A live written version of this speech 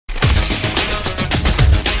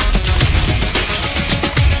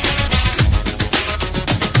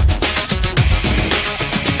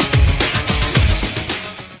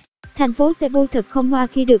Thành phố Cebu thật không ngoa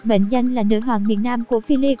khi được mệnh danh là nữ hoàng miền Nam của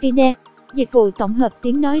Philippines. Dịch vụ tổng hợp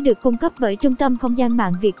tiếng nói được cung cấp bởi Trung tâm Không gian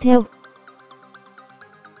mạng Viettel.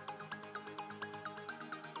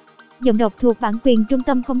 Giọng đọc thuộc bản quyền Trung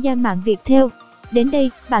tâm Không gian mạng Viettel. Đến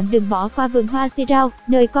đây, bạn đừng bỏ qua vườn hoa Sirao,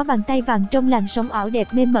 nơi có bàn tay vàng trong làng sống ảo đẹp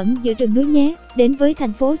mê mẩn giữa rừng núi nhé. Đến với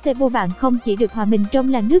thành phố Cebu, bạn không chỉ được hòa mình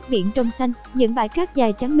trong làn nước biển trong xanh, những bãi cát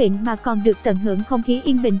dài trắng mịn mà còn được tận hưởng không khí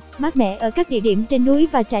yên bình, mát mẻ ở các địa điểm trên núi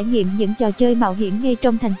và trải nghiệm những trò chơi mạo hiểm ngay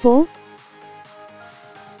trong thành phố.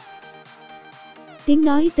 Tiếng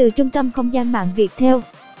nói từ Trung tâm Không gian mạng Viettel.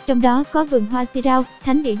 Trong đó có vườn hoa Sirao,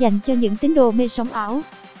 thánh địa dành cho những tín đồ mê sống ảo.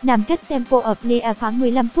 Nằm cách Temple of Leah khoảng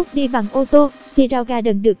 15 phút đi bằng ô tô, Sirao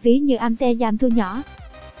Garden được ví như Amsterdam thu nhỏ.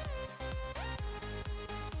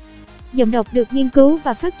 Giọng đọc được nghiên cứu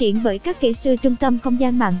và phát triển bởi các kỹ sư Trung tâm Không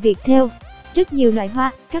gian mạng Viettel. Rất nhiều loại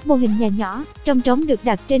hoa, các mô hình nhà nhỏ, trong trống được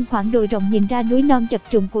đặt trên khoảng đồi rộng nhìn ra núi non chập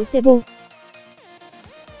trùng của Cebu.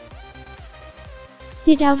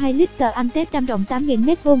 Sirao hay Little Amsterdam rộng 8.000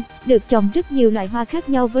 m², được trồng rất nhiều loại hoa khác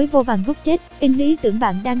nhau với vô vàn gốc chết. In lý tưởng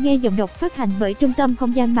bạn đang nghe giọng đọc phát hành bởi Trung tâm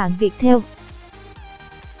Không gian mạng Viettel.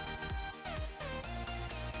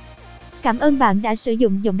 Cảm ơn bạn đã sử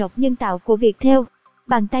dụng giọng đọc nhân tạo của Viettel.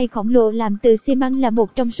 Bàn tay khổng lồ làm từ xi măng là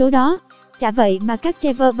một trong số đó. Chả vậy mà các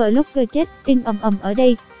travel blogger chết in ầm ầm ở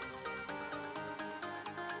đây.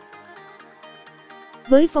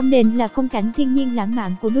 Với phong nền là khung cảnh thiên nhiên lãng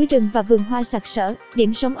mạn của núi rừng và vườn hoa sặc sỡ,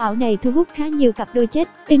 điểm sống ảo này thu hút khá nhiều cặp đôi chết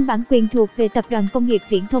in bản quyền thuộc về Tập đoàn Công nghiệp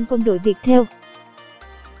Viễn thông Quân đội Viettel.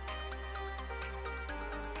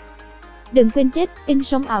 Đừng quên chết in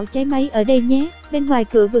sống ảo cháy máy ở đây nhé. Bên ngoài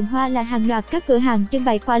cửa vườn hoa là hàng loạt các cửa hàng trưng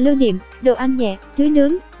bày quà lưu niệm, đồ ăn nhẹ, chuối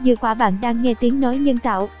nướng, dừa quả. Bạn đang nghe tiếng nói nhân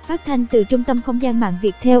tạo phát thanh từ Trung tâm Không gian mạng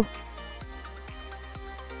Viettel.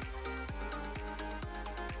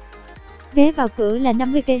 Vé vào cửa là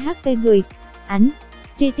 50k HV người. Ảnh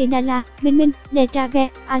Ritinala, Minh, Netrave,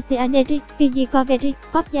 Asiascenery Pinoydiscovery,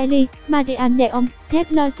 Copyali, Marian Neon,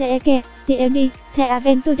 Thất Loseeke, Sieni, The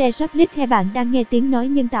Aventure Shoplit. Hay bạn đang nghe tiếng nói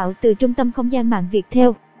nhân tạo từ Trung tâm Không gian mạng Viettel.